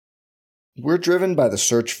We're driven by the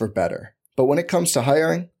search for better. But when it comes to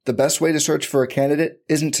hiring, the best way to search for a candidate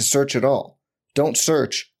isn't to search at all. Don't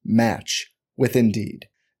search, match with Indeed.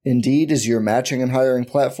 Indeed is your matching and hiring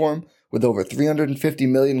platform with over 350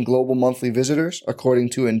 million global monthly visitors,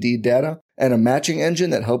 according to Indeed data, and a matching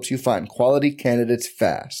engine that helps you find quality candidates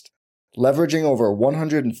fast. Leveraging over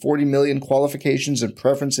 140 million qualifications and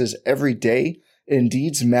preferences every day,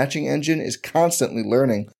 Indeed's matching engine is constantly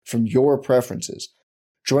learning from your preferences.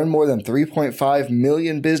 Join more than 3.5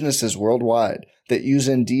 million businesses worldwide that use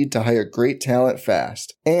Indeed to hire great talent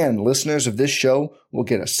fast. And listeners of this show will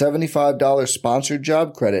get a $75 sponsored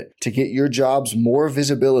job credit to get your jobs more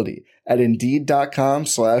visibility at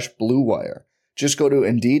Indeed.com/Blue Wire. Just go to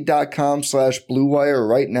Indeed.com/Blue Wire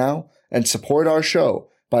right now and support our show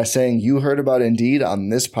by saying you heard about Indeed on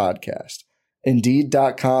this podcast.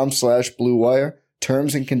 Indeed.com/Blue Wire.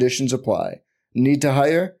 Terms and conditions apply. Need to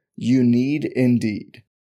hire? You need Indeed.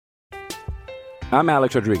 I'm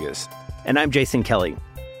Alex Rodriguez. And I'm Jason Kelly.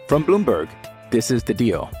 From Bloomberg, this is The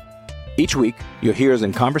Deal. Each week, you'll hear us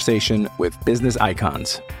in conversation with business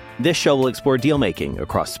icons. This show will explore deal-making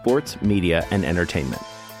across sports, media, and entertainment.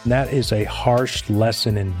 That is a harsh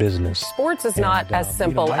lesson in business. Sports is not as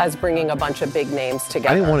simple as bringing a bunch of big names together.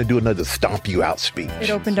 I didn't want to do another stomp you out speech. It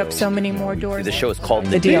opened up so many more doors. The show is called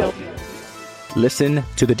The Deal. Listen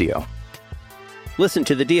to The Deal. Listen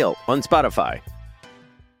to The Deal on Spotify.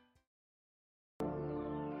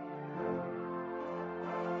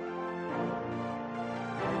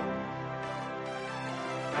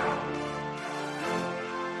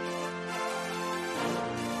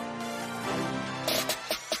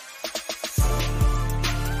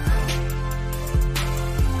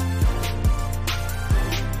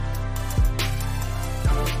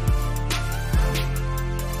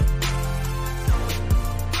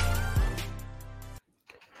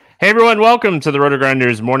 Hey everyone, welcome to the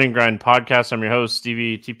RotoGrinders Morning Grind Podcast. I'm your host,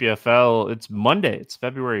 Stevie TPFL. It's Monday. It's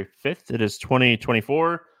February 5th. It is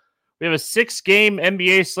 2024. We have a 6-game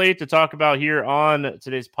NBA slate to talk about here on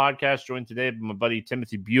today's podcast. Joined today by my buddy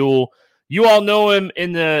Timothy Buell. You all know him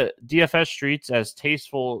in the DFS streets as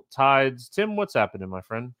Tasteful Tides. Tim, what's happening, my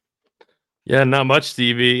friend? Yeah, not much,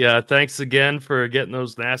 Stevie. Thanks again for getting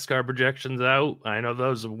those NASCAR projections out. I know that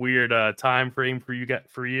was a weird time frame for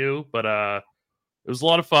you, but it was a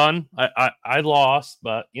lot of fun. I lost,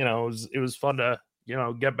 but it was fun to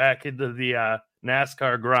get back into the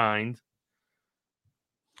NASCAR grind.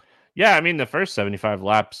 Yeah, I mean the first 75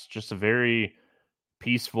 laps, just a very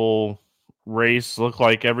peaceful race. Looked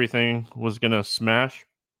like everything was gonna smash,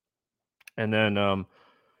 and then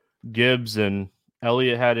Gibbs and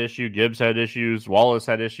Elliott had issues. Gibbs had issues. Wallace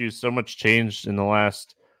had issues. So much changed in the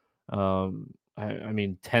last, 10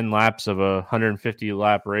 laps of a 150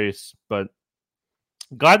 lap race, but.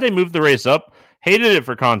 Glad they moved the race up. Hated it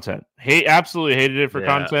for content. Absolutely hated it for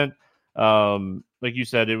content. Like you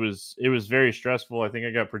said, it was very stressful. I think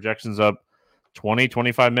I got projections up 20,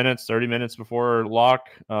 25 minutes, 30 minutes before lock.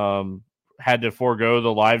 Had to forego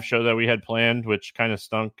the live show that we had planned, which kind of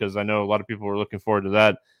stunk because I know a lot of people were looking forward to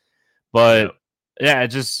that. But yeah,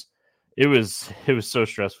 it was so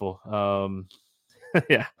stressful.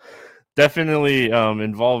 Yeah. Definitely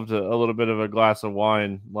involved a little bit of a glass of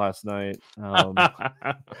wine last night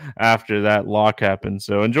after that lock happened.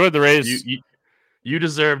 So enjoyed the race. You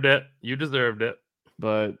deserved it. You deserved it.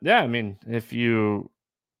 But yeah, I mean, if you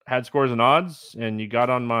had scores and odds and you got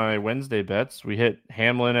on my Wednesday bets, we hit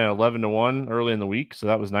Hamlin at 11-1 early in the week. So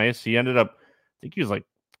that was nice. He ended up, I think he was like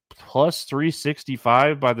plus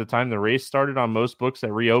 365 by the time the race started on most books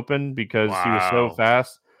that reopened because he was so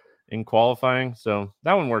fast in qualifying. So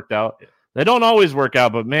that one worked out. They don't always work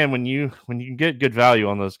out, but man, when you get good value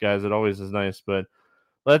on those guys, it always is nice. But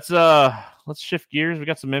let's shift gears. We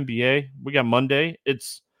got some NBA. We got Monday.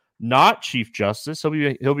 It's not Chief Justice.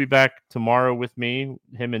 He'll be back tomorrow with me.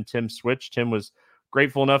 Him and Tim switched. Tim was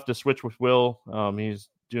grateful enough to switch with Will. He's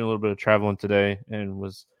doing a little bit of traveling today and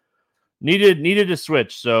was needed to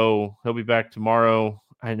switch. So he'll be back tomorrow.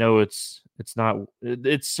 I know it's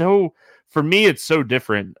so, for me, it's so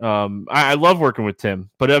different. I love working with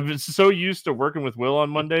Tim, but I'm so used to working with Will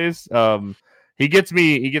on Mondays. He gets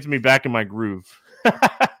me back in my groove.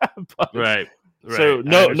 Right. So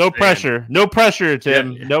no pressure,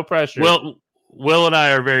 Tim. Yeah. No pressure. Will and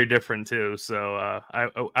I are very different too. So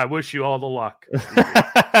I wish you all the luck.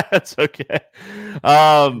 That's okay.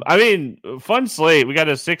 I mean, fun slate. We got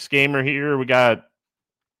a 6-gamer here. We got a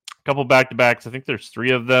couple back-to-backs. I think there's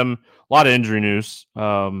 3 of them. A lot of injury news.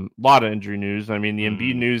 I mean, the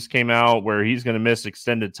Embiid news came out where he's going to miss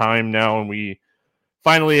extended time now, and we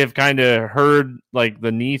finally have kind of heard like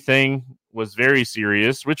the knee thing was very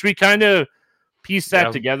serious, which we kind of piece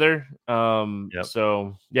that together.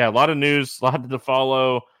 So yeah, a lot of news, a lot to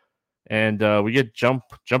follow, and we get jump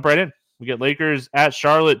right in. We get Lakers at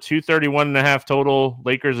Charlotte, 231.5 total.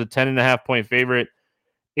 Lakers a 10.5 point favorite.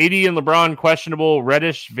 AD and LeBron questionable.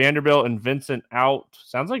 Reddish, Vanderbilt, and Vincent out.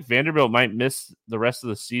 Sounds like Vanderbilt might miss the rest of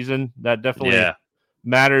the season. That definitely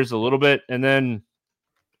matters a little bit. And then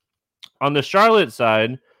on the Charlotte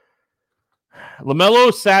side,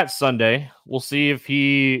 LaMelo sat Sunday. We'll see if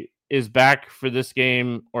he is back for this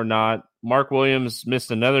game or not. Mark Williams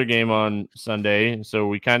missed another game on Sunday, so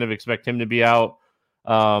we kind of expect him to be out.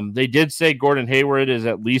 They did say Gordon Hayward is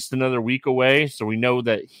at least another week away, so we know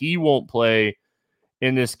that he won't play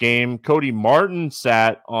in this game. Cody Martin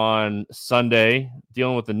sat on Sunday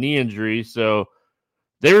dealing with a knee injury, so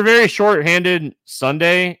they were very short-handed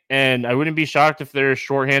Sunday, and I wouldn't be shocked if they're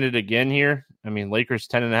short-handed again here. I mean, Lakers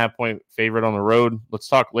 10.5 point favorite on the road. Let's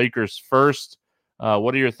talk Lakers first.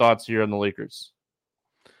 What are your thoughts here on the Lakers?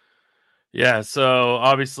 Yeah, so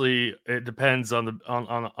obviously it depends on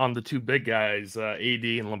the two big guys, AD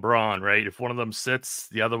and LeBron, right? If one of them sits,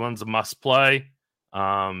 the other one's a must play.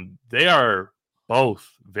 They are both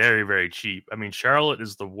very, very cheap. I mean, Charlotte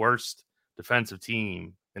is the worst defensive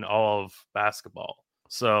team in all of basketball.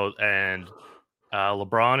 So, and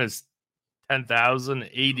LeBron is 10,000.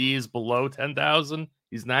 AD is below 10,000.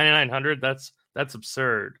 He's 9,900. That's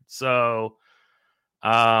absurd. So,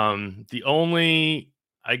 the only,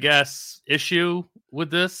 I guess, issue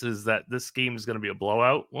with this is that this game is going to be a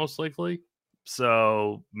blowout, most likely.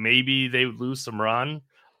 So maybe they would lose some run.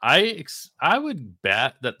 I would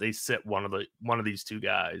bet that they sit one of these two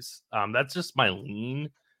guys. That's just my lean.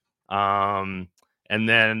 And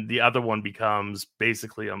then the other one becomes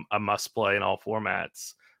basically a must play in all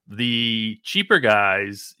formats. The cheaper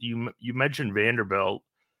guys, you mentioned Vanderbilt.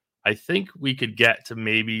 I think we could get to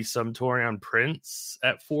maybe some Taurean Prince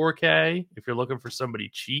at 4K if you're looking for somebody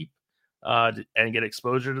cheap and get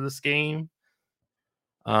exposure to this game.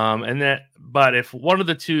 But if one of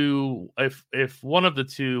the two, if one of the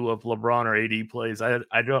two of LeBron or AD plays,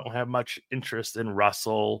 I don't have much interest in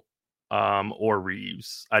Russell or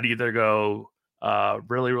Reeves. I'd either go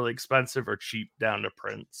really, really expensive or cheap down to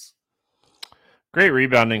Prince. Great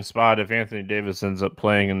rebounding spot if Anthony Davis ends up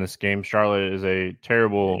playing in this game. Charlotte is a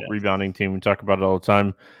terrible rebounding team. We talk about it all the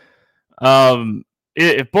time.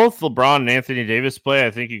 If both LeBron and Anthony Davis play,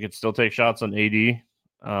 I think you could still take shots on AD.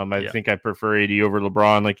 I think I prefer AD over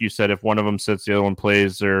LeBron. Like you said, if one of them sits, the other one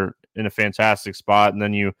plays, they're in a fantastic spot. And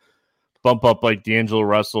then you bump up like D'Angelo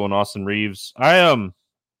Russell and Austin Reeves. I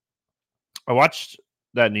watched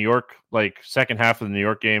that New York, like second half of the New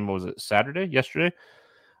York game. Was it yesterday?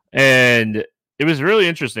 And it was really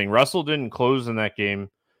interesting. Russell didn't close in that game.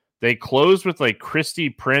 They closed with like Christie,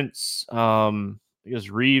 Prince, because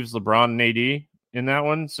Reeves, LeBron, and AD in that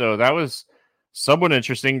one. So that was somewhat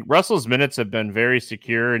interesting. Russell's minutes have been very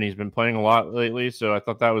secure, and he's been playing a lot lately. So I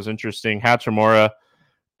thought that was interesting. Hachimura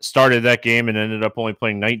started that game and ended up only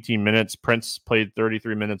playing 19 minutes. Prince played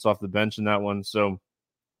 33 minutes off the bench in that one. So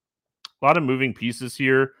a lot of moving pieces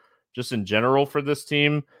here just in general for this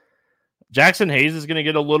team. Jackson Hayes is going to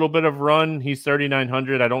get a little bit of run. He's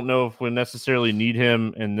 3,900. I don't know if we necessarily need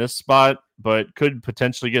him in this spot, but could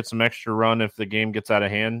potentially get some extra run if the game gets out of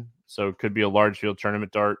hand. So it could be a large field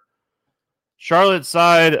tournament dart. Charlotte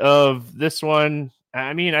side of this one,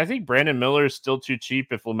 I mean, I think Brandon Miller is still too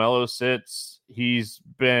cheap if LaMelo sits. He's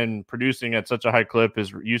been producing at such a high clip.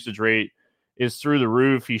 His usage rate is through the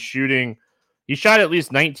roof. He shot at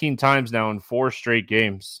least 19 times now in 4 straight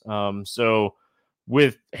games. So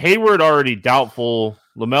with Hayward already doubtful,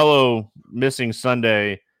 LaMelo missing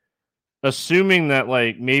Sunday, assuming that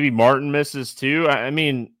like maybe Martin misses too. I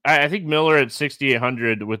mean, I think Miller at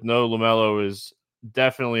 6,800 with no LaMelo is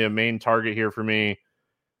definitely a main target here for me.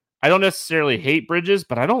 I don't necessarily hate Bridges,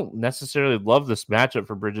 but I don't necessarily love this matchup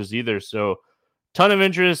for Bridges either. So ton of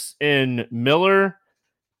interest in Miller.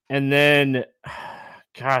 And then,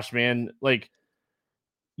 gosh, man, like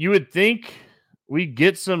you would think we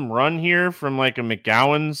get some run here from like a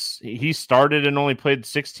McGowan's. He started and only played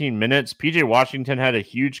 16 minutes. PJ Washington had a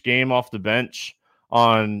huge game off the bench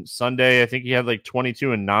on Sunday. I think he had like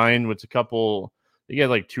 22 and 9 with a couple. He had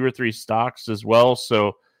like 2 or 3 stocks as well.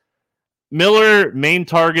 So Miller, main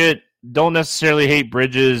target. Don't necessarily hate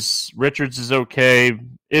Bridges. Richards is okay.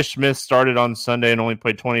 Ish Smith started on Sunday and only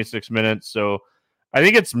played 26 minutes. So I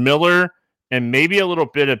think it's Miller and maybe a little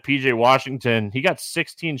bit of PJ Washington. He got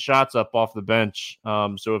 16 shots up off the bench.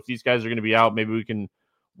 So if these guys are going to be out, maybe we can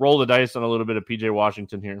roll the dice on a little bit of PJ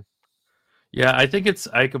Washington here. Yeah,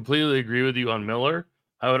 I completely agree with you on Miller.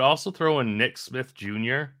 I would also throw in Nick Smith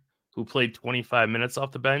Jr., who played 25 minutes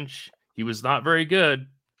off the bench. He was not very good,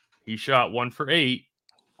 He shot 1 for 8,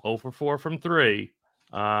 0 for 4 from 3.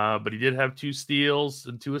 But he did have 2 steals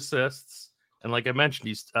and 2 assists. And like I mentioned,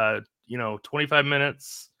 he's 25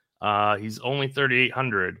 minutes. He's only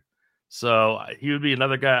 3,800. So he would be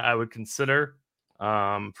another guy I would consider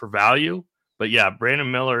for value. But yeah,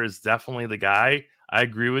 Brandon Miller is definitely the guy. I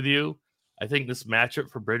agree with you. I think this matchup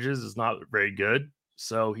for Bridges is not very good.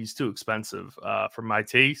 So he's too expensive for my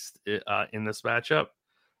taste in this matchup.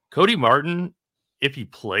 Cody Martin, if he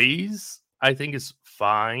plays, I think is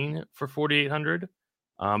fine for 4,800.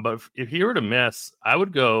 But if he were to miss,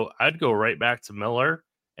 I'd go right back to Miller,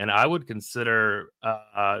 and I would consider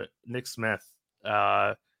Nick Smith,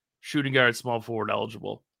 shooting guard, small forward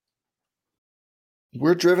eligible.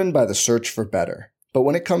 We're driven by the search for better. But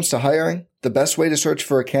when it comes to hiring, the best way to search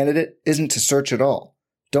for a candidate isn't to search at all.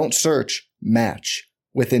 Don't search, match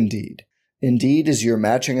with Indeed. Indeed is your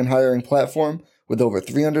matching and hiring platform with over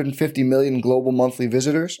 350 million global monthly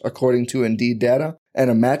visitors, according to Indeed data, and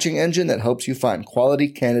a matching engine that helps you find quality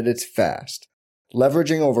candidates fast.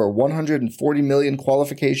 Leveraging over 140 million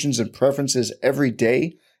qualifications and preferences every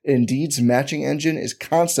day, Indeed's matching engine is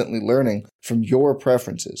constantly learning from your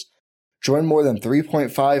preferences. Join more than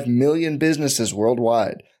 3.5 million businesses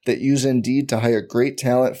worldwide that use Indeed to hire great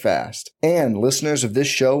talent fast. And listeners of this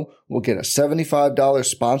show will get a $75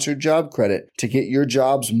 sponsored job credit to get your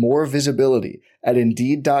jobs more visibility at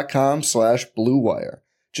Indeed.com/Blue Wire.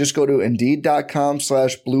 Just go to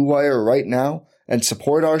Indeed.com/Blue Wire right now and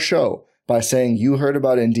support our show by saying you heard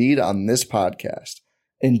about Indeed on this podcast.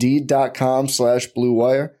 Indeed.com/Blue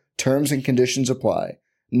Wire. Terms and conditions apply.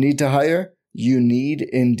 Need to hire? You need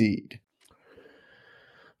Indeed.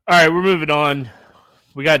 All right, we're moving on.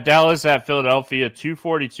 We got Dallas at Philadelphia,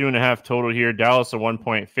 242.5 total here. Dallas a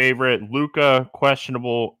 1-point favorite. Luka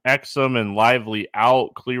questionable. Exum and Lively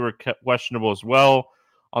out. Kleber questionable as well.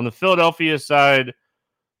 On the Philadelphia side,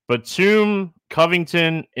 Batum,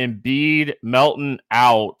 Covington, Embiid, Melton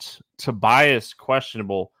out. Tobias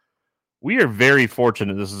questionable. We are very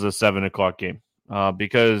fortunate this is a 7 o'clock game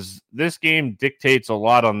because this game dictates a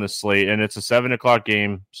lot on this slate, and it's a 7 o'clock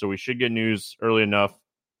game, so we should get news early enough.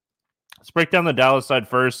 Let's break down the Dallas side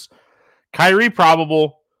first. Kyrie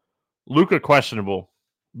probable. Luka questionable.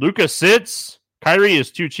 Luka sits. Kyrie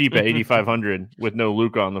is too cheap at 8,500 with no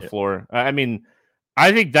Luka on the floor. I mean,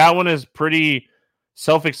 I think that one is pretty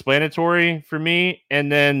self-explanatory for me.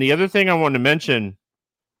 And then the other thing I wanted to mention,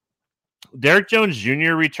 Derek Jones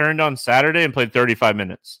Jr. returned on Saturday and played 35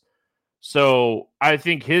 minutes. So I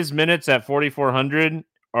think his minutes at 4,400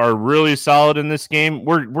 are really solid in this game.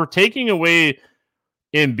 We're taking away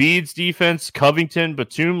Embiid's defense, Covington,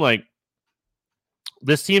 Batum. Like,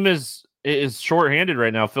 this team is shorthanded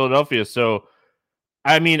right now, Philadelphia. So,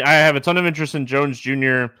 I mean, I have a ton of interest in Jones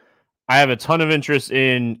Jr. I have a ton of interest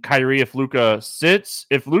in Kyrie if Luka sits.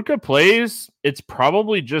 If Luka plays, it's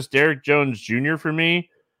probably just Derek Jones Jr. for me.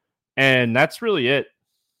 And that's really it.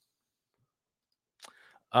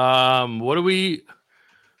 What do we...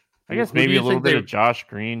 I guess maybe a little bit of Josh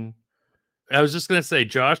Green. I was just gonna say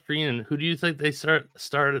Josh Green, and who do you think they start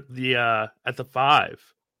at the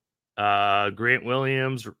 5? Grant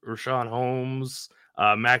Williams, Rashawn Holmes,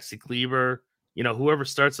 Maxi Kleber. Whoever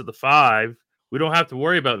starts at the 5, we don't have to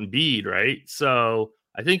worry about Embiid, right? So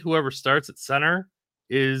I think whoever starts at center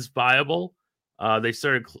is viable. They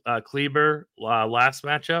started Kleber last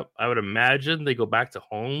matchup. I would imagine they go back to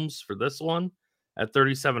Holmes for this one at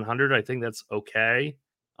 3,700. I think that's okay.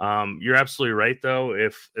 You're absolutely right, though.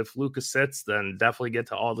 If Luka sits, then definitely get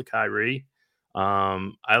to all the Kyrie.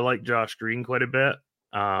 I like Josh Green quite a bit.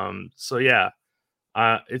 So yeah,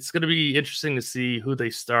 it's going to be interesting to see who they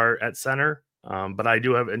start at center. But I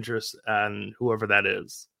do have interest in whoever that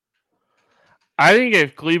is. I think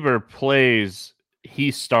if Kleber plays, he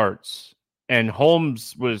starts. And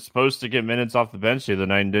Holmes was supposed to get minutes off the bench the other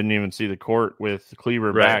night and didn't even see the court with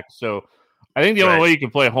Kleber back. So I think the only way you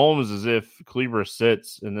can play Holmes is if Kleber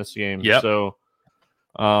sits in this game. Yep. So,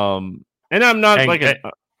 and I'm not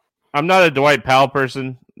I'm not a Dwight Powell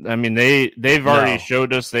person. I mean, they've already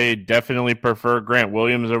showed us they definitely prefer Grant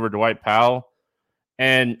Williams over Dwight Powell.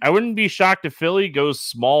 And I wouldn't be shocked if Philly goes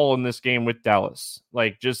small in this game with Dallas.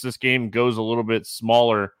 Like, just this game goes a little bit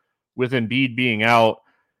smaller with Embiid being out.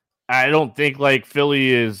 I don't think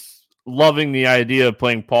Philly is loving the idea of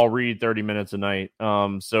playing Paul Reed 30 minutes a night.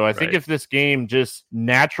 So I think if this game just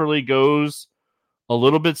naturally goes a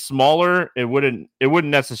little bit smaller, it wouldn't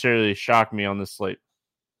necessarily shock me on this slate.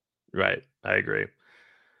 Right. I agree.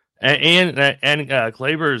 And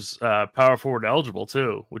Kleber's power forward eligible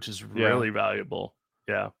too, which is really valuable.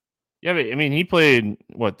 Yeah. Yeah, but I mean, he played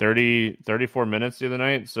 34 minutes the other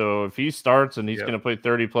night. So if he starts and he's going to play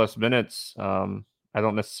 30 plus minutes, I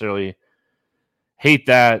don't necessarily hate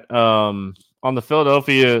that. On the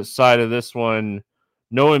Philadelphia side of this one,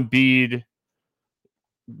 no Embiid,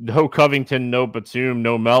 no Covington, no Batum,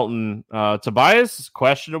 no Melton. Tobias is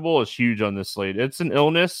questionable. Is huge on this slate. It's an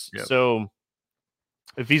illness, so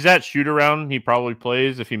if he's at shoot around, he probably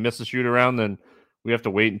plays. If he misses shoot around, then we have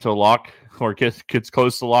to wait until lock or gets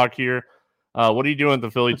close to lock here. What are you doing with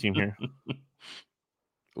the Philly team here?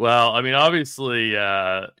 Well, I mean, obviously,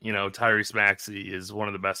 Tyrese Maxey is one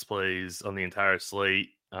of the best plays on the entire slate.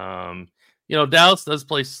 Dallas does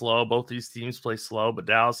play slow. Both these teams play slow, but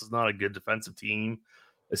Dallas is not a good defensive team,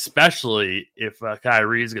 especially if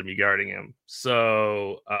Kyrie is going to be guarding him.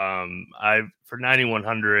 So for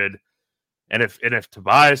 9,100, and if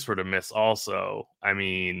Tobias were to miss also, I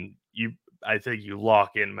mean, I think you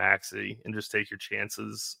lock in Maxey and just take your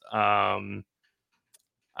chances. I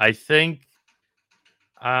think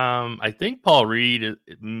Paul Reed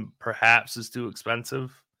perhaps is too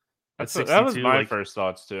expensive. That was my first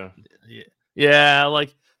thoughts too. Yeah,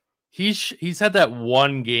 like he's had that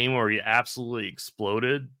one game where he absolutely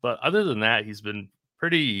exploded, but other than that, he's been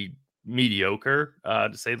pretty mediocre,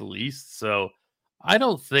 to say the least. So I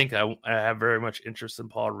don't think I have very much interest in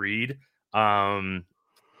Paul Reed.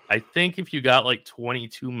 I think if you got like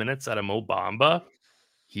 22 minutes out of Mo Bamba,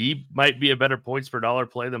 he might be a better points per dollar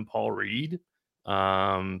play than Paul Reed.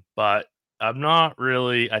 But I'm not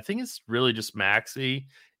really. I think it's really just Maxey.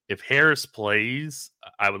 If Harris plays,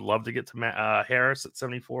 I would love to get to Harris at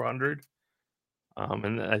 7,400.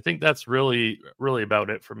 And I think that's really, really about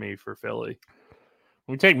it for me for Philly.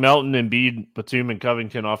 We take Melton, Embiid, Batum, and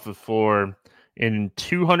Covington off the floor in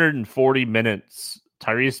 240 minutes.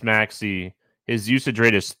 Tyrese Maxey, his usage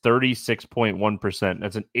rate is 36.1%.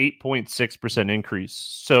 That's an 8.6% increase.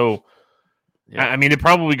 So, yeah. I mean, it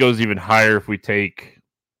probably goes even higher if we take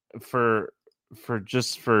because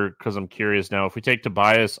I'm curious now, if we take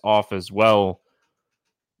Tobias off as well,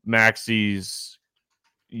 Maxey's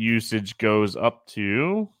usage goes up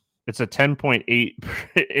to, it's a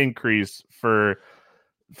 10.8 increase for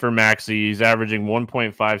Maxey. He's averaging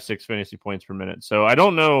 1.56 fantasy points per minute. So I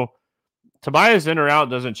don't know. Tobias in or out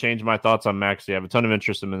doesn't change my thoughts on Maxey. I have a ton of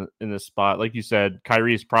interest in this spot. Like you said,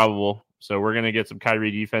 Kyrie is probable. So we're going to get some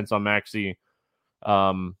Kyrie defense on Maxey.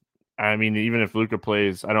 I mean, even if Luka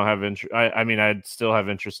plays, I don't have interest. I mean, I'd still have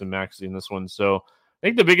interest in Maxey in this one. So I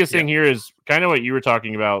think the biggest thing here is kind of what you were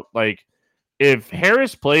talking about. Like, if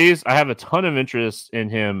Harris plays, I have a ton of interest in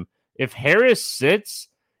him. If Harris sits,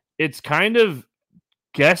 it's kind of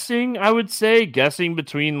guessing, I would say,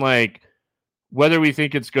 between like whether we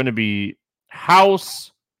think it's going to be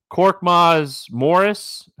House, Korkmaz,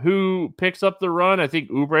 Morris, who picks up the run. I think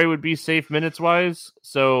Oubre would be safe minutes-wise.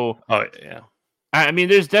 So, oh, yeah. I mean,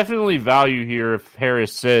 there's definitely value here if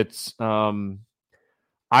Harris sits.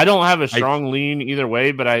 I don't have a strong lean either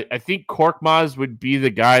way, but I think Korkmaz would be the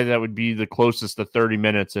guy that would be the closest to 30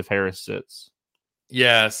 minutes if Harris sits.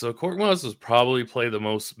 Yeah, so Korkmaz was probably play the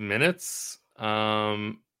most minutes. I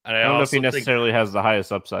don't know if he necessarily has the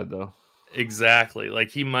highest upside, though. Exactly.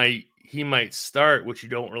 Like, he might start, which you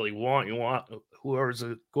don't really want. You want whoever's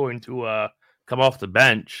going to come off the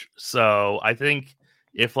bench. So I think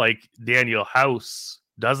if like Daniel House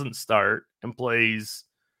doesn't start and plays,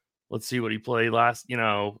 let's see what he played last,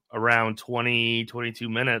 around 20, 22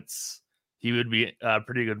 minutes, he would be a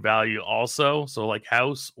pretty good value also. So like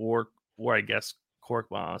House or I guess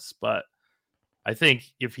Korkmaz. But I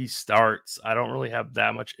think if he starts, I don't really have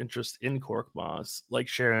that much interest in Korkmaz, like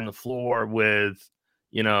sharing the floor with,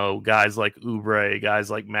 guys like Oubre,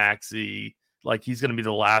 guys like Maxey. Like, he's going to be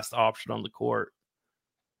the last option on the court.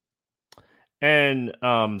 And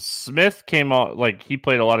Smith came out, like, he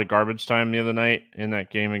played a lot of garbage time the other night in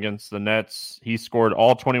that game against the Nets. He scored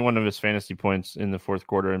all 21 of his fantasy points in the fourth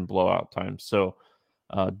quarter in blowout time. So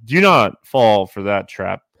do not fall for that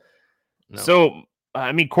trap. No. So,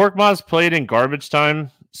 I mean, Korkmaz played in garbage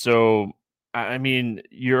time. So, I mean,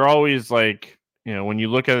 you're always like, when you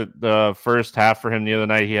look at the first half for him the other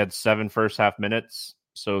night, he had 7 first half minutes.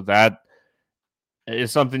 So that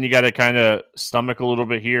is something you got to kind of stomach a little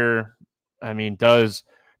bit here. I mean, does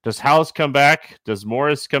House come back? Does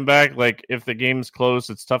Morris come back? Like, if the game's close,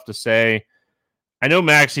 it's tough to say. I know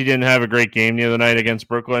Maxey didn't have a great game the other night against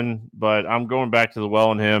Brooklyn, but I'm going back to the well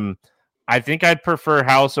on him. I think I'd prefer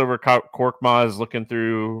House over Korkmaz looking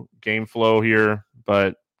through game flow here.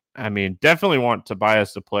 But, I mean, definitely want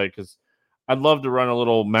Tobias to play because I'd love to run a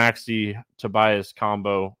little Maxey-Tobias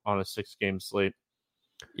combo on a 6-game slate.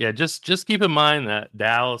 Yeah, just keep in mind that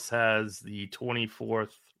Dallas has the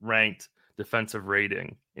 24th ranked defensive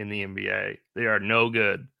rating in the NBA. They are no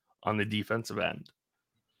good on the defensive end.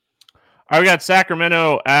 All right, we got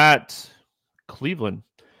Sacramento at Cleveland.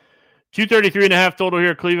 233.5 total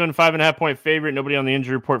here. Cleveland, 5.5 point favorite. Nobody on the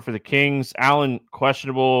injury report for the Kings. Allen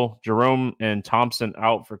questionable. Jerome and Thompson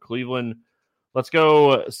out for Cleveland. Let's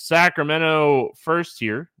go Sacramento first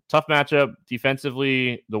here. Tough matchup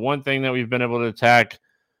defensively. The one thing that we've been able to attack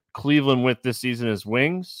Cleveland with this season is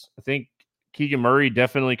wings. I think Keegan Murray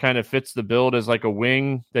definitely kind of fits the build as like a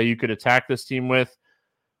wing that you could attack this team with.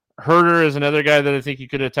 Herder is another guy that I think you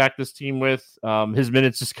could attack this team with. His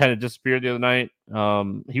minutes just kind of disappeared the other night.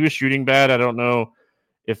 He was shooting bad. I don't know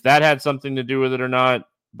if that had something to do with it or not.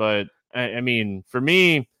 But, I mean, for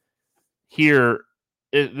me here,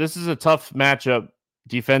 this is a tough matchup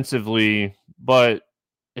defensively, but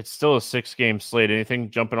it's still a 6-game slate.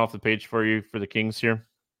 Anything jumping off the page for you for the Kings here?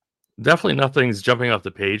 Definitely nothing's jumping off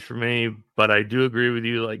the page for me, but I do agree with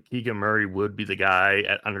you. Like Keegan Murray would be the guy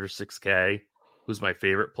at under 6K who's my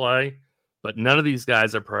favorite play, but none of these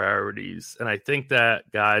guys are priorities. And I think that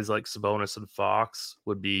guys like Sabonis and Fox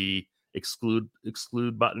would be exclude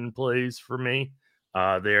button plays for me.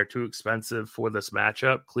 They are too expensive for this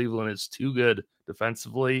matchup. Cleveland is too good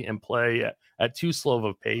defensively and play at too slow of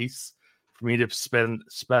a pace for me to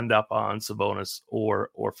spend up on Sabonis or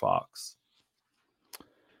Fox.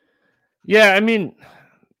 Yeah, I mean,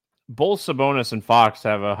 both Sabonis and Fox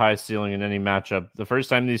have a high ceiling in any matchup. The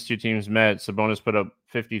first time these two teams met, Sabonis put up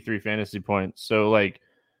 53 fantasy points. So, like,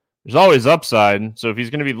 there's always upside. So if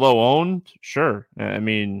he's going to be low owned, sure. I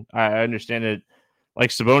mean, I understand it.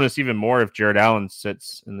 Like Sabonis even more if Jared Allen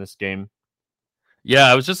sits in this game. Yeah,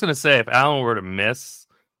 I was just going to say, if Allen were to miss,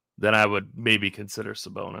 then I would maybe consider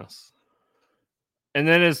Sabonis. And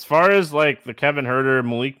then as far as like the Kevin Herter,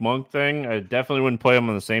 Malik Monk thing, I definitely wouldn't play them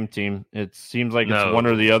on the same team. It seems like it's one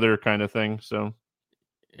or the other kind of thing. So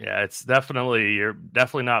yeah, you're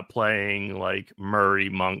definitely not playing like Murray,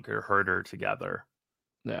 Monk, or Herter together.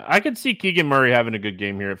 Yeah, I could see Keegan Murray having a good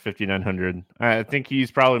game here at 5,900. I think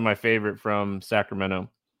he's probably my favorite from Sacramento.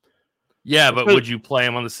 Yeah, but would you play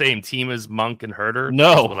him on the same team as Monk and Herter?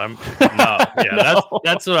 No.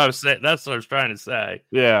 That's what I was saying. That's what I was trying to say.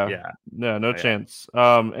 Yeah. No chance.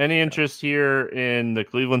 Any interest here in the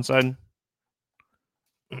Cleveland side?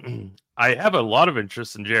 I have a lot of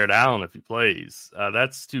interest in Jared Allen if he plays.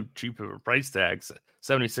 That's too cheap of a price tag.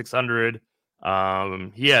 7,600.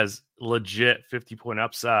 He has legit 50-point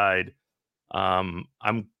upside. I'm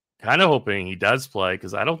kind of hoping he does play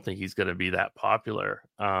because I don't think he's going to be that popular.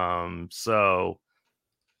 So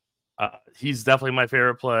he's definitely my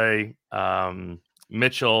favorite play.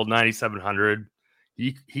 Mitchell, 9,700.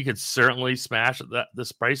 He could certainly smash at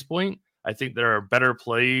this price point. I think there are better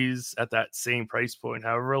plays at that same price point.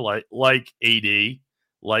 However, like AD,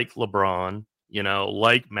 like LeBron,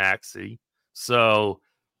 like Maxey. So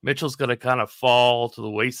Mitchell's going to kind of fall to the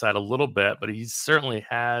wayside a little bit, but he certainly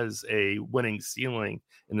has a winning ceiling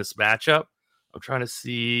in this matchup. I'm trying to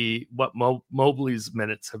see what Mobley's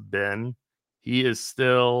minutes have been. He is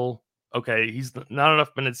still okay. He's not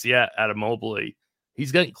enough minutes yet out of Mobley.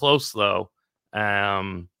 He's getting close though,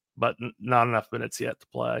 but not enough minutes yet to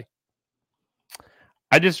play.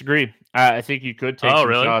 I disagree. I think you could take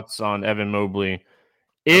some shots on Evan Mobley.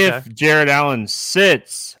 If Jared Allen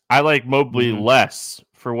sits, I like Mobley less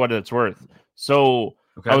for what it's worth. So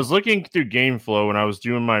I was looking through GameFlow when I was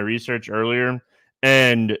doing my research earlier,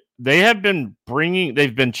 and they've been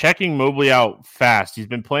checking Mobley out fast. He's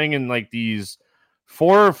been playing in like these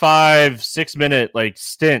 4 or 5, 6 minute like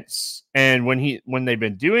stints. And when they've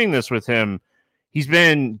been doing this with him, he's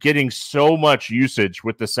been getting so much usage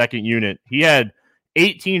with the second unit. He had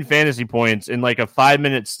 18 fantasy points in like a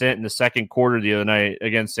 5-minute stint in the second quarter the other night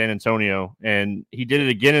against San Antonio. And he did it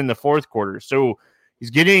again in the fourth quarter. So he's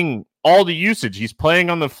getting all the usage. He's playing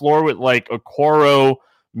on the floor with like Okoro,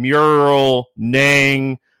 Muriel,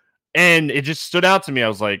 Nang. And it just stood out to me. I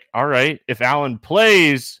was like, all right, if Allen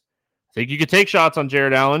plays, I think you could take shots on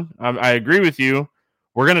Jared Allen. I agree with you.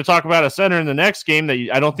 We're going to talk about a center in the next game that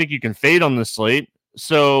I don't think you can fade on this slate.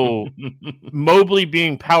 So Mobley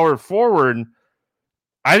being power forward,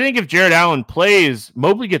 I think if Jared Allen plays,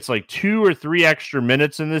 Mobley gets like 2 or 3 extra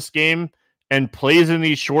minutes in this game and plays in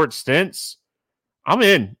these short stints. I'm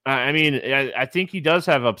in. I mean, I think he does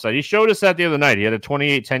have upside. He showed us that the other night. He had a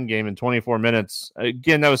 28-10 game in 24 minutes.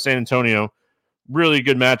 Again, that was San Antonio. Really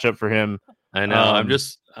good matchup for him. I know.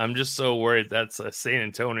 I'm just so worried that's a San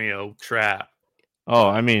Antonio trap. Oh,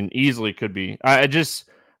 I mean, easily could be.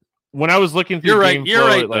 When I was looking through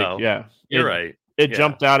you're right. It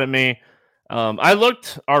jumped out at me. I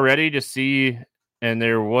looked already to see, and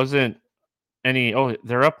there wasn't any. Oh,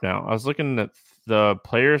 they're up now. I was looking at the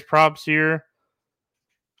players' props here.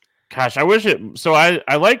 Gosh, I wish it. So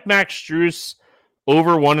I like Max Strus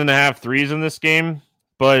over 1.5 threes in this game,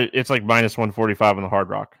 but it's like minus 145 on the Hard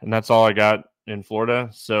Rock, and that's all I got in Florida.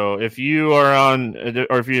 So if you are on,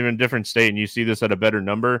 or if you're in a different state and you see this at a better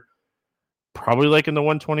number, probably like in the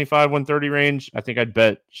 125, 130 range, I think I'd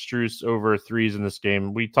bet Strus over threes in this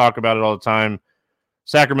game. We talk about it all the time.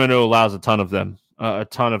 Sacramento allows a ton of them.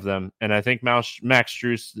 And I think Max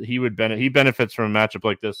Strus, he benefits from a matchup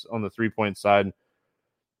like this on the 3-point side. A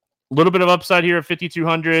little bit of upside here at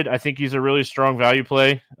 5,200. I think he's a really strong value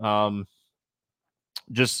play.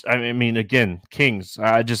 Again, Kings.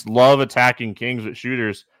 I just love attacking Kings with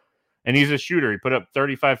shooters. And he's a shooter. He put up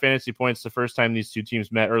 35 fantasy points the first time these two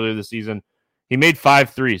teams met earlier this season. He made 5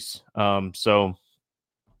 threes. So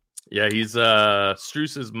yeah, he's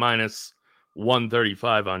Strus is minus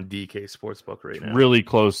 135 on DK Sportsbook right now. Really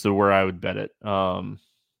close to where I would bet it. But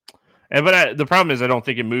the problem is I don't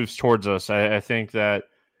think it moves towards us. I think that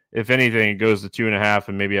if anything, it goes to 2.5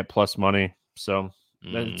 and maybe at plus money. So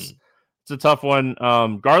it's a tough one.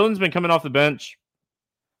 Garland's been coming off the bench.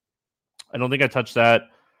 I don't think I touched that.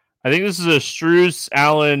 I think this is a Strus,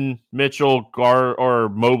 Allen, Mitchell, or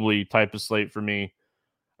Mobley type of slate for me.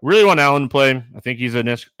 Really want Allen to play. I think he's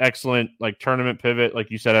an excellent tournament pivot.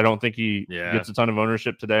 Like you said, I don't think he gets a ton of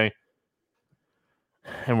ownership today.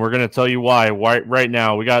 And we're going to tell you why right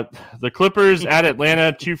now. We got the Clippers at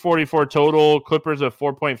Atlanta, 244 total. Clippers a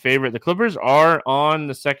 4-point favorite. The Clippers are on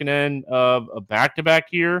the second end of a back-to-back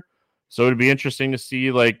here. So it'd be interesting to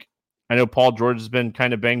see, I know Paul George has been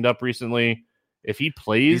kind of banged up recently. If he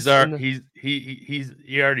plays, he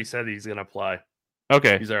already said he's going to play.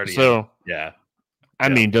 Okay. He's already yeah. I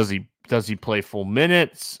mean, does he play full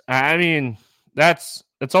minutes? I mean, that's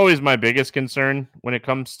always my biggest concern when it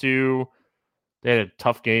comes to. They had a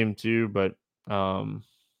tough game too, but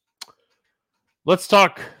let's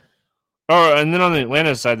talk. Oh, and then on the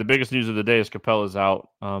Atlanta side, the biggest news of the day is Capella's out.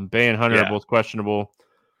 Bay and Hunter are both questionable.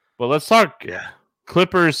 But let's talk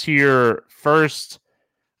Clippers here first.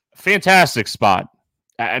 Fantastic spot.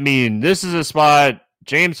 I mean, this is a spot.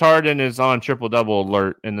 James Harden is on triple-double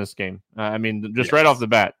alert in this game. Right off the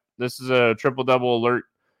bat. This is a triple-double alert.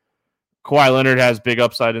 Kawhi Leonard has big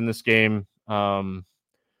upside in this game. Zubac,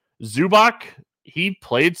 he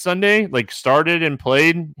played Sunday, started and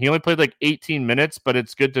played. He only played 18 minutes, but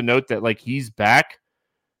it's good to note that he's back.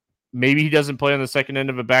 Maybe he doesn't play on the second end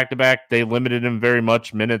of a back-to-back. They limited him very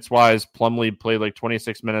much minutes-wise. Plumlee played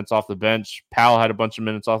 26 minutes off the bench. Powell had a bunch of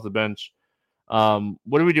minutes off the bench.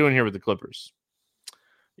 What are we doing here with the Clippers?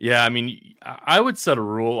 Yeah, I mean, I would set a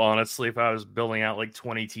rule, honestly, if I was building out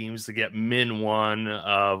 20 teams to get min one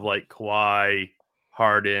of Kawhi,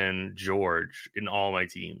 Harden, George in all my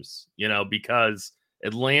teams, because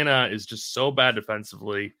Atlanta is just so bad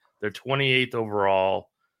defensively. They're 28th overall.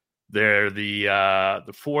 They're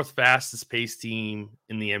the fourth fastest paced team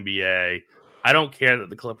in the NBA. I don't care that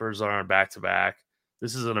the Clippers are on back-to-back.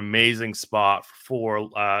 This is an amazing spot for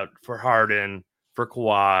Harden, for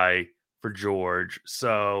Kawhi, for George.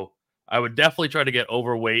 So I would definitely try to get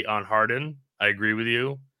overweight on Harden. I agree with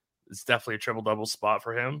you. It's definitely a triple-double spot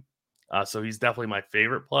for him. So he's definitely my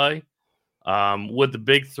favorite play. With the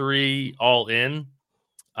big three all in,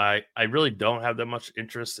 I really don't have that much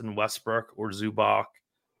interest in Westbrook or Zubac.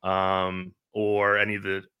 Or any of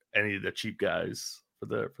the cheap guys for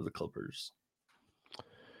the Clippers.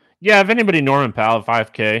 Yeah, if anybody, Norman Powell,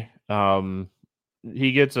 5K.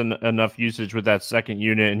 He gets enough usage with that second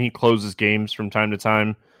unit, and he closes games from time to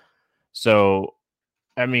time. So,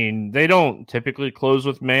 I mean, they don't typically close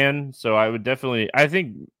with man. So I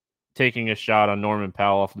think taking a shot on Norman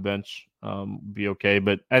Powell off the bench would be okay.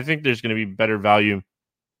 But I think there's going to be better value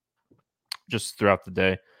just throughout the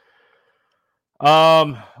day.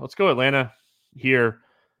 Let's go Atlanta here.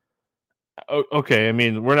 Okay, I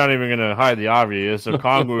mean, we're not even going to hide the obvious.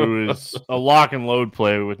 Okongwu is a lock and load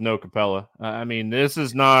play with no Capella. I mean, this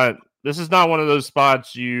is not one of those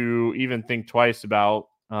spots you even think twice about.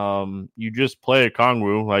 You just play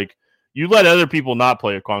Okongwu. You let other people not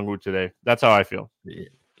play Okongwu today. That's how I feel.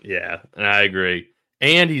 Yeah, and I agree.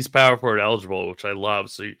 And he's power forward eligible, which I love.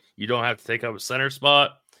 So you don't have to take up a center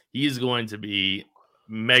spot. He's going to be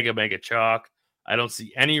mega chalk. I don't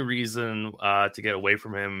see any reason to get away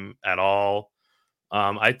from him at all.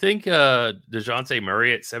 I think DeJounte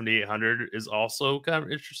Murray at 7,800 is also kind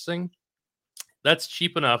of interesting. That's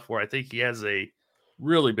cheap enough where I think he has a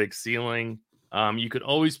really big ceiling. You could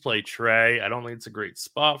always play Trey. I don't think it's a great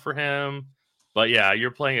spot for him. But yeah,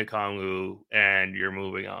 you're playing a Okongwu and you're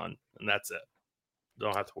moving on. And that's it.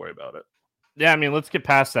 Don't have to worry about it. Yeah, I mean, let's get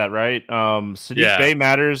past that, right? Saddiq Bey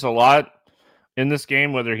matters a lot in this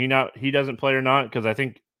game, whether he doesn't play or not, because I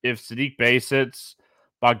think if Saddiq Bey sits,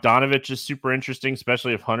 Bogdanovic is super interesting,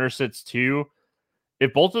 especially if Hunter sits too.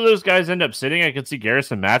 if both of those guys end up sitting, I could see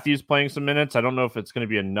Garrison Matthews playing some minutes. I don't know if it's going to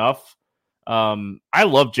be enough. I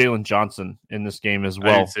love Jalen Johnson in this game as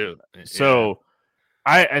well. I do too. Yeah. So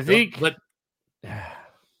I think. Go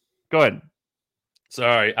ahead.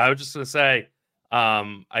 Sorry, I was just going to say,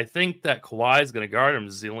 I think that Kawhi is going to guard him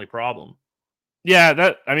is the only problem. Yeah,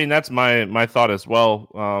 that's my thought as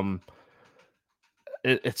well.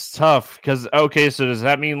 It's tough because, okay, so does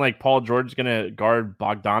that mean like Paul George is going to guard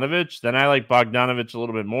Bogdanovich? Then I like Bogdanovich a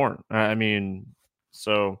little bit more.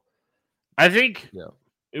 So I think,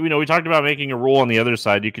 we talked about making a rule on the other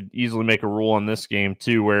side. You could easily make a rule on this game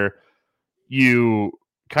too, where you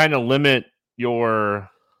kind of limit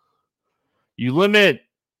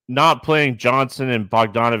not playing Johnson and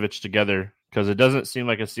Bogdanovich together because it doesn't seem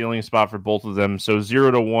like a ceiling spot for both of them. So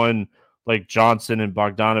 0-1, like Johnson and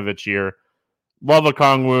Bogdanovich here. Love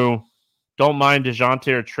Okongwu. Don't mind DeJounte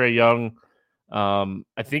or Trae Young.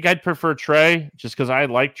 I think I'd prefer Trae just because I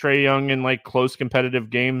like Trae Young in like close competitive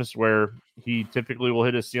games where he typically will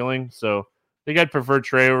hit a ceiling. So I think I'd prefer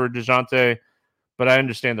Trae over DeJounte, but I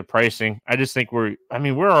understand the pricing. I just think we're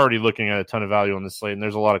already looking at a ton of value on this slate, and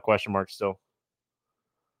there's a lot of question marks still.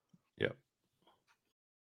 Yeah.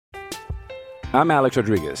 I'm Alex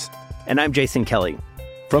Rodriguez. And I'm Jason Kelly.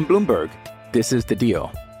 From Bloomberg, this is The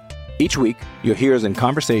Deal. Each week, you'll hear us in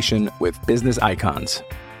conversation with business icons.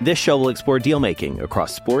 This show will explore deal-making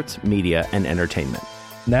across sports, media, and entertainment.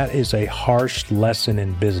 That is a harsh lesson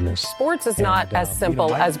in business. Sports is not as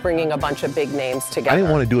simple as bringing a bunch of big names together. I didn't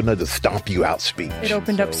want to do another stomp you out speech. It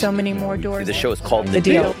opened up so many more doors. The show is called The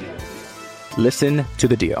Deal. Listen to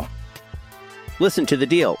The Deal. Listen to The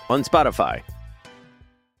Deal on Spotify.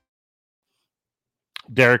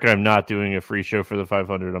 Derek, I'm not doing a free show for the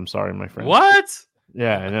 500. I'm sorry, my friend. What?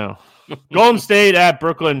 Yeah, I know. Golden State at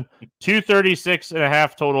Brooklyn,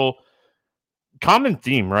 236.5 total. Common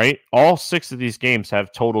theme, right? All 6 of these games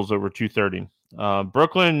have totals over 230.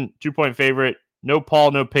 Brooklyn, 2-point favorite. No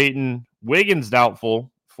Paul, no Peyton. Wiggins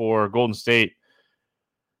doubtful for Golden State.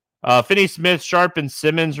 Finney-Smith, Sharp, and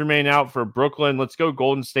Simmons remain out for Brooklyn. Let's go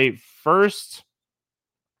Golden State first.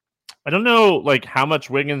 I don't know, like, how much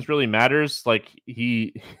Wiggins really matters. Like,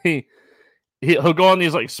 he'll go on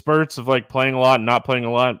these like spurts of like playing a lot and not playing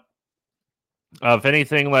a lot. If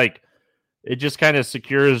anything, like it just kind of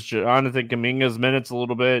secures Jonathan Kuminga's minutes a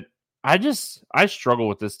little bit. I struggle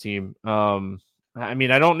with this team. I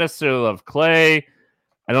don't necessarily love Clay.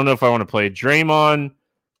 I don't know if I want to play Draymond.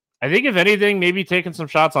 I think if anything, maybe taking some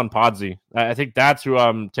shots on Podsy. I think that's who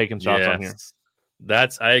I'm taking shots on here.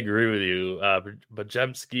 I agree with you.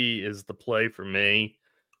 Bajemski is the play for me.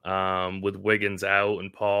 With Wiggins out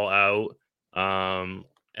and Paul out.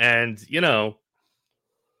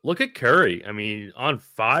 Look at Curry. I mean, on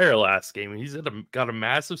fire last game. He's got a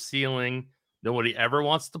massive ceiling. Nobody ever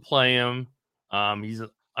wants to play him. He's an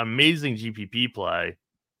amazing GPP play.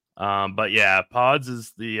 But yeah, Pods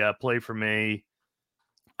is the play for me.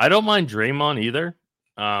 I don't mind Draymond either.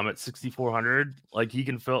 At 6,400, like he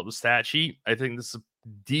can fill up the stat sheet. I think this is a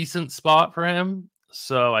decent spot for him.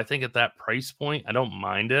 So I think at that price point, I don't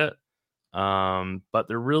mind it. But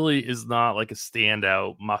there really is not like a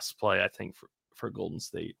standout must play, I think, for Golden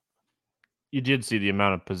State. You did see the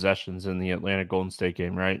amount of possessions in the Atlanta Golden State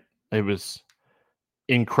game, right? It was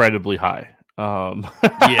incredibly high.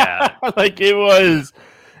 Yeah. Like it was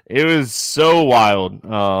so wild.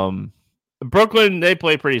 Brooklyn, they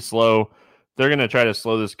play pretty slow. They're going to try to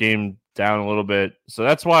slow this game down a little bit. So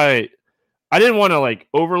that's why I didn't want to like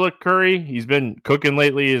overlook Curry. He's been cooking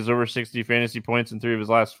lately. He's over 60 fantasy points in 3 of his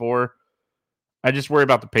last 4. I just worry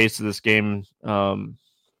about the pace of this game.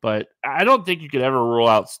 But I don't think you could ever rule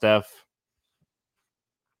out Steph.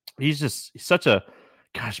 He's such a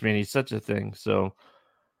thing. So,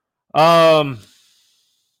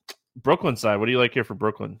 Brooklyn side, what do you like here for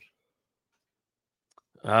Brooklyn?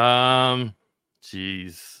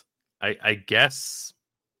 Geez, I guess,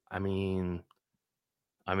 I mean,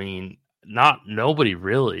 not nobody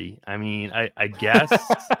really. I mean, I guess,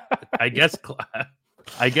 I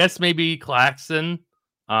guess maybe Claxton.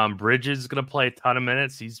 Bridges is going to play a ton of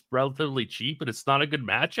minutes. He's relatively cheap, but it's not a good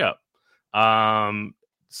matchup.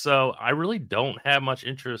 So I really don't have much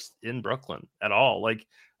interest in Brooklyn at all. Like,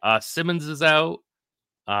 Simmons is out.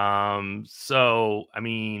 So, I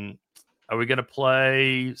mean, are we going to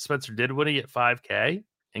play Spencer Dinwiddie at 5K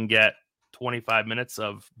and get 25 minutes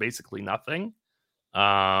of basically nothing?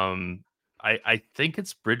 I think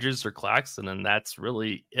it's Bridges or Claxton, and that's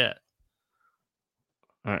really it.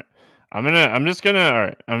 All right. I'm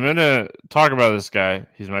gonna talk about this guy.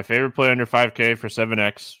 He's my favorite play under 5K for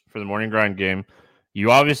 7X for the morning grind game.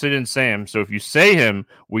 You obviously didn't say him, so if you say him,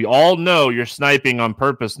 we all know you're sniping on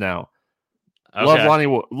purpose now. Okay.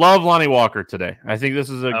 Love Lonnie Walker today. I think this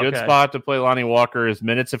is a good Okay. spot to play Lonnie Walker. His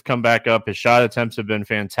minutes have come back up. His shot attempts have been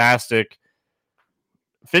fantastic.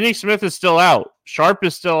 Finney Smith is still out. Sharp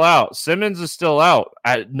is still out. Simmons is still out.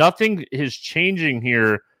 Nothing is changing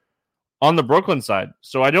here on the Brooklyn side.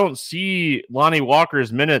 So I don't see Lonnie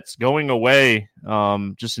Walker's minutes going away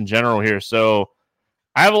just in general here. So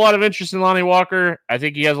I have a lot of interest in Lonnie Walker. I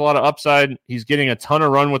think he has a lot of upside. He's getting a ton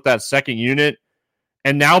of run with that second unit.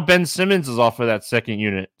 And now Ben Simmons is off of that second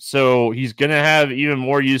unit. So he's going to have even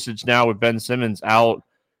more usage now with Ben Simmons out.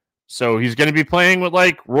 So he's going to be playing with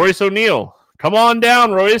like Royce O'Neal. Come on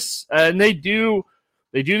down, Royce. And they do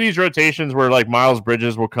these rotations where like Miles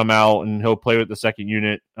Bridges will come out and he'll play with the second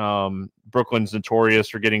unit. Brooklyn's notorious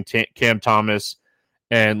for getting Cam Thomas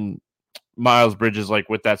and Miles Bridges like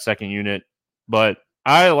with that second unit. But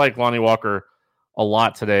I like Lonnie Walker a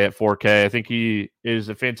lot today at 4K. I think he is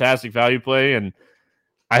a fantastic value play, and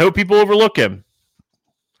I hope people overlook him.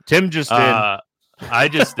 Tim just did. I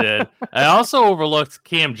just did. I also overlooked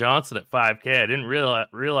Cam Johnson at 5K. I didn't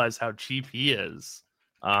realize how cheap he is.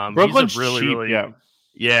 Brooklyn's he's a cheap,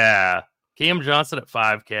 yeah. Cam Johnson at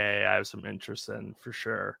 5K, I have some interest in for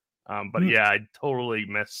sure. But yeah, I totally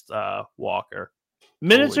missed Walker.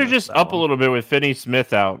 Minutes are just up a little bit with Finney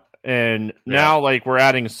Smith out, and now like we're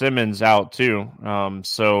adding Simmons out too.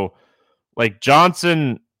 So like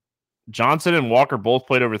Johnson and Walker both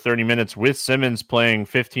played over 30 minutes with Simmons playing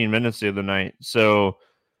 15 minutes the other night. So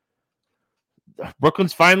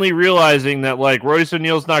Brooklyn's finally realizing that like Royce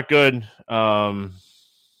O'Neal's not good. Yeah,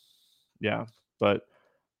 but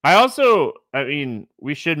I mean,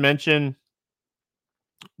 we should mention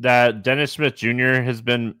that Dennis Smith Jr.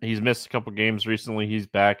 he's missed a couple games recently. He's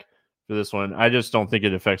back for this one. I just don't think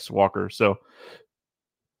it affects Walker. So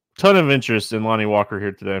ton of interest in Lonnie Walker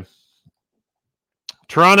here today.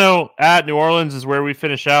 Toronto at New Orleans is where we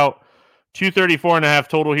finish out. 234.5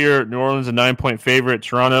 total here. New Orleans a 9-point favorite.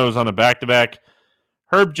 Toronto is on a back-to-back.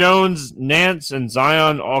 Herb Jones, Nance, and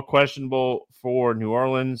Zion all questionable for New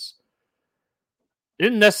Orleans.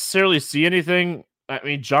 Didn't necessarily see anything. I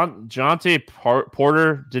mean, Jonte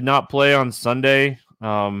Porter did not play on Sunday.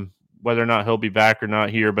 Whether or not he'll be back or not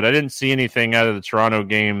here, but I didn't see anything out of the Toronto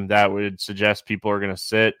game that would suggest people are going to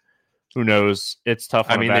sit. Who knows? It's tough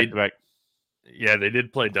on a back-to-back. Yeah, they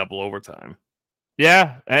did play double overtime.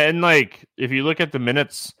 Yeah, and like if you look at the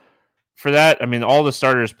minutes for that, I mean, all the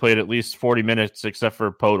starters played at least 40 minutes except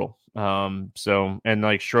for Podol. And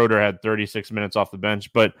like Schroeder had 36 minutes off the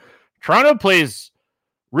bench, but Toronto plays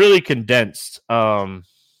really condensed.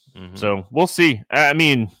 So we'll see. I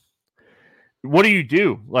mean, what do you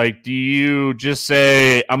do? Like, do you just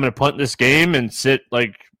say, I'm going to punt this game and sit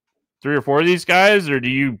like 3 or 4 of these guys, or do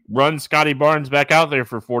you run Scotty Barnes back out there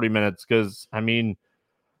for 40 minutes? Because, I mean,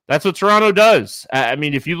 that's what Toronto does. I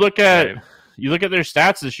mean, if you look at their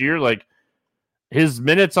stats this year, like his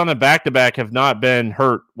minutes on a back-to-back have not been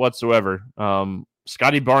hurt whatsoever.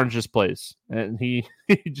 Scotty Barnes just plays, and he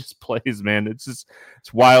just plays, man. It's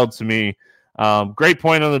wild to me. Great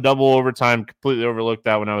point on the double overtime. Completely overlooked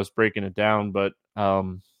that when I was breaking it down, but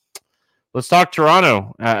let's talk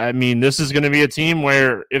Toronto. I mean, this is going to be a team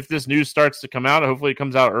where if this news starts to come out, hopefully it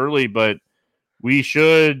comes out early, but we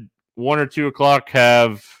should 1 or 2 o'clock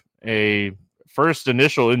have a first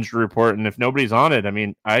initial injury report. And if nobody's on it, I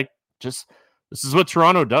mean, this is what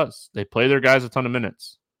Toronto does. They play their guys a ton of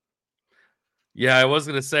minutes. Yeah, I was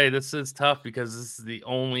going to say this is tough because this is the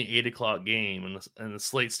only 8 o'clock game and the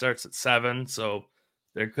slate starts at 7. So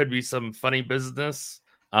there could be some funny business.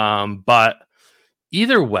 But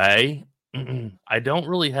either way, I don't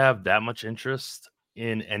really have that much interest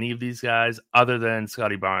in any of these guys other than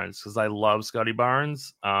Scotty Barnes because I love Scotty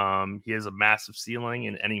Barnes. He has a massive ceiling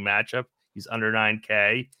in any matchup. He's under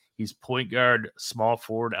 9K. He's point guard, small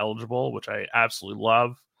forward eligible, which I absolutely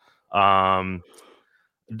love. I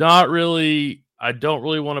don't really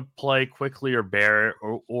want to play Quickly or Barrett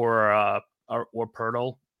or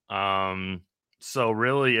Pirtle. So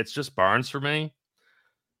really, it's just Barnes for me,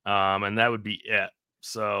 and that would be it.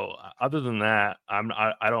 So other than that,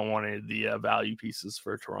 I don't want any of the value pieces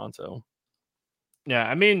for Toronto. Yeah,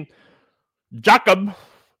 I mean, Jakob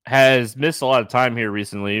has missed a lot of time here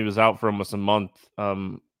recently. He was out for almost a month.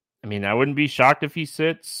 I mean, I wouldn't be shocked if he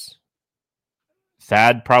sits.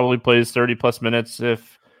 Thad probably plays 30 plus minutes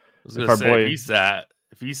if he's sat,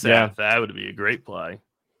 that would be a great play.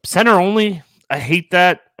 Center only. I hate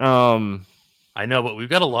that. I know, but we've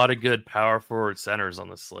got a lot of good power forward centers on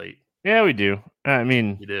the slate. Yeah, we do. I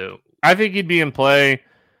mean, we do. I think he'd be in play.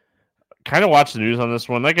 Kind of watch the news on this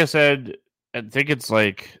one. Like I said, I think it's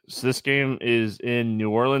like so this game is in New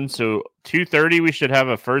Orleans, so 2:30 we should have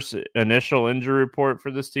a first initial injury report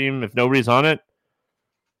for this team if nobody's on it.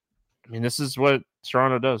 I mean, this is what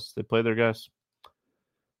Toronto does. They play their guys.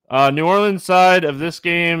 New Orleans side of this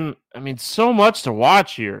game, I mean, so much to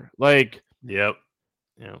watch here. Like, yep.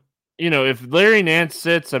 If Larry Nance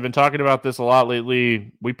sits, I've been talking about this a lot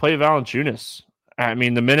lately. We play Valanciunas. I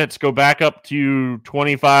mean, the minutes go back up to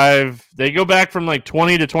 25. They go back from like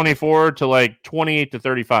 20 to 24 to like 28 to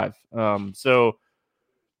 35. So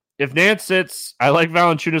if Nance sits, I like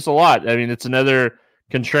Valanciunas a lot. I mean, it's another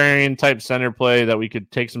contrarian type center play that we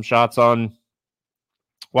could take some shots on.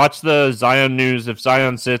 Watch the Zion news. If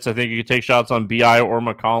Zion sits, I think you could take shots on BI or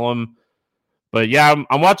McCollum. But yeah,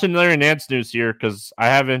 I'm watching Larry Nance news here because I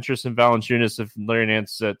have interest in Valanciunas if Larry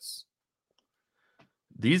Nance sits.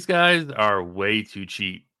 These guys are way too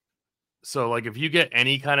cheap. So like if you get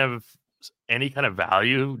any kind of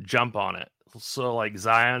value, jump on it. So like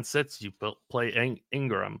Zion sits, you play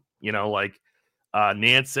Ingram.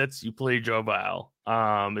 Nance sits, you play Joe Val.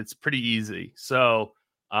 It's pretty easy. So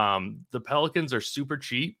the Pelicans are super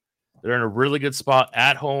cheap. They're in a really good spot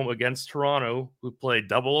at home against Toronto, who play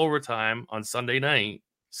double overtime on Sunday night.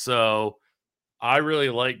 So I really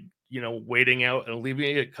like, waiting out and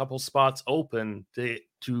leaving a couple spots open to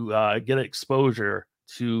get exposure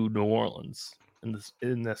to New Orleans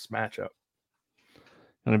in this matchup.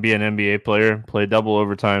 Going to be an NBA player, play double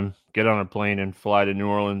overtime, get on a plane and fly to New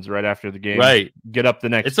Orleans right after the game. Right. Get up the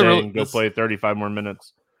next day and go play 35 more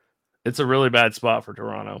minutes. It's a really bad spot for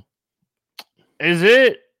Toronto. Is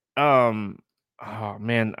it? Oh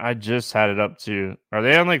man, I just had it up to. Are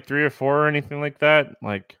they on like 3 or 4 or anything like that?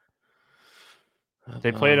 Like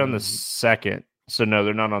they played on the 2nd, so no,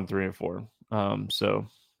 they're not on 3 or 4. So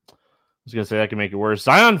I was gonna say that could make it worse.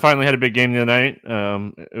 Zion finally had a big game the other night.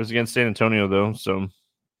 It was against San Antonio though, so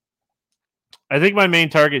I think my main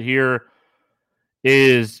target here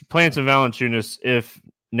is playing some Valanciunas if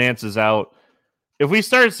Nance is out. If we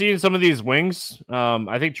start seeing some of these wings,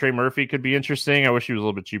 I think Trey Murphy could be interesting. I wish he was a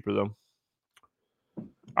little bit cheaper, though. All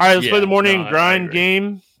right, let's play the morning grind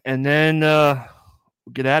game, and then we'll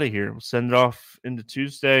get out of here. We'll send it off into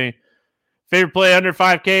Tuesday. Favorite play under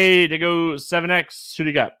 5K to go 7X. Who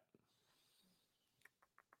do you got?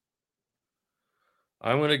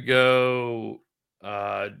 I'm going to go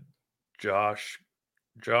Josh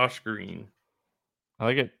Green. I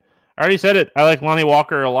like it. I already said it. I like Lonnie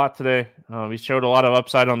Walker a lot today. He showed a lot of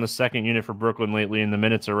upside on the second unit for Brooklyn lately, and the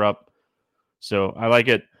minutes are up. So I like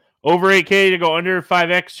it. Over 8K to go under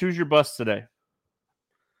 5X. Who's your bust today?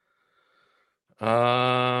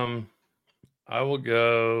 I will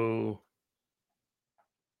go.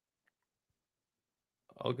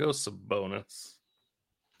 I'll go Sabonis.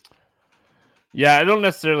 Yeah, I don't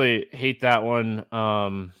necessarily hate that one.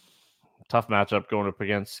 Tough matchup going up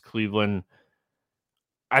against Cleveland.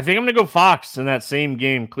 I think I'm going to go Fox in that same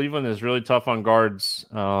game. Cleveland is really tough on guards.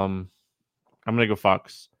 I'm going to go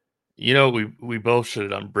Fox. We both should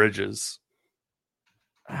have done Bridges.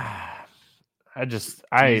 He's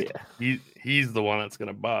the one that's going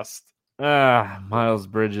to bust. Miles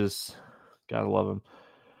Bridges. Gotta love him.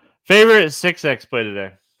 Favorite 6X play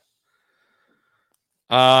today?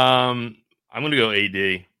 I'm going to go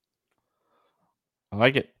AD. I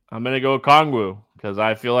like it. I'm going to go Kongwu because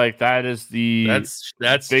I feel like that is the that's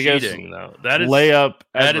biggest cheating, though. That is layup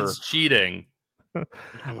that ever. is cheating.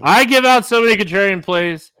 I give out so many contrarian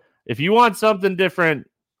plays. If you want something different,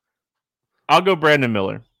 I'll go Brandon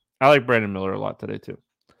Miller. I like Brandon Miller a lot today, too.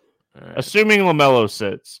 Right. Assuming LaMelo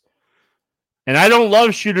sits. And I don't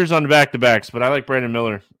love shooters on back-to-backs, but I like Brandon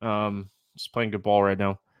Miller. Just playing good ball right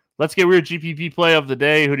now. Let's get weird GPP play of the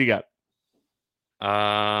day. Who do you got?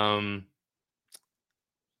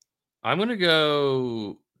 I'm going to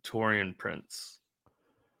go Taurean Prince.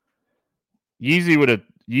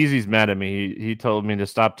 Yeezy's mad at me. He told me to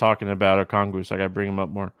stop talking about Okongwu, so I got to bring him up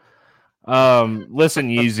more. Listen,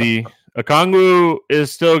 Yeezy. Okongwu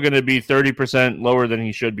is still going to be 30% lower than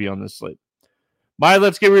he should be on this slate. My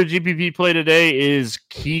Let's Get Rid of GPP play today is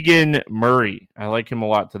Keegan Murray. I like him a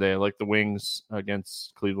lot today. I like the wings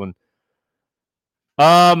against Cleveland.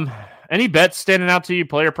 Any bets standing out to you?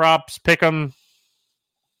 Player props, pick them.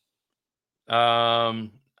 I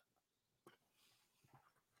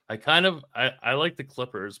like the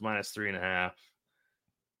Clippers -3.5,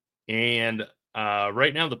 and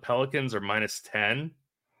right now the Pelicans are -10.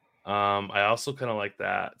 I also kind of like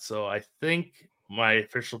that, so I think my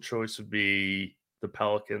official choice would be the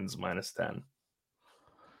Pelicans -10.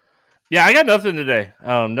 Yeah, I got nothing today.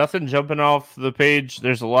 Nothing jumping off the page.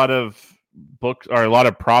 There's a lot of books or a lot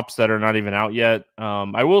of props that are not even out yet.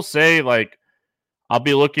 I will say, I'll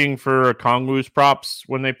be looking for Kongwu's props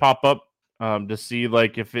when they pop up to see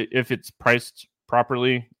like if it's priced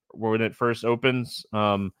properly when it first opens.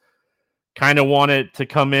 Kind of want it to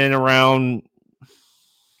come in around.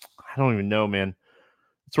 I don't even know, man.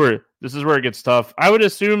 This is where it gets tough. I would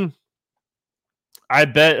assume. I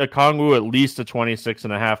bet a Kongwu at least a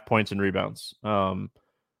 26.5 points and rebounds.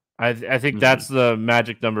 I think that's the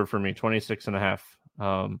magic number for me,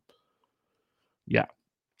 26.5. Yeah,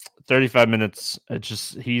 35 minutes.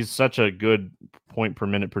 He's such a good point per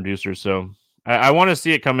minute producer. So I want to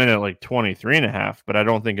see it come in at like 23.5, but I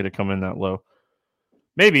don't think it'll come in that low.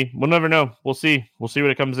 Maybe. We'll never know. We'll see. We'll see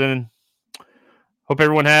what it comes in. Hope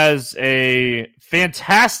everyone has a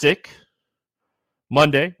fantastic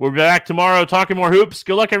Monday. We'll be back tomorrow talking more hoops.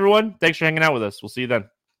 Good luck, everyone. Thanks for hanging out with us. We'll see you then.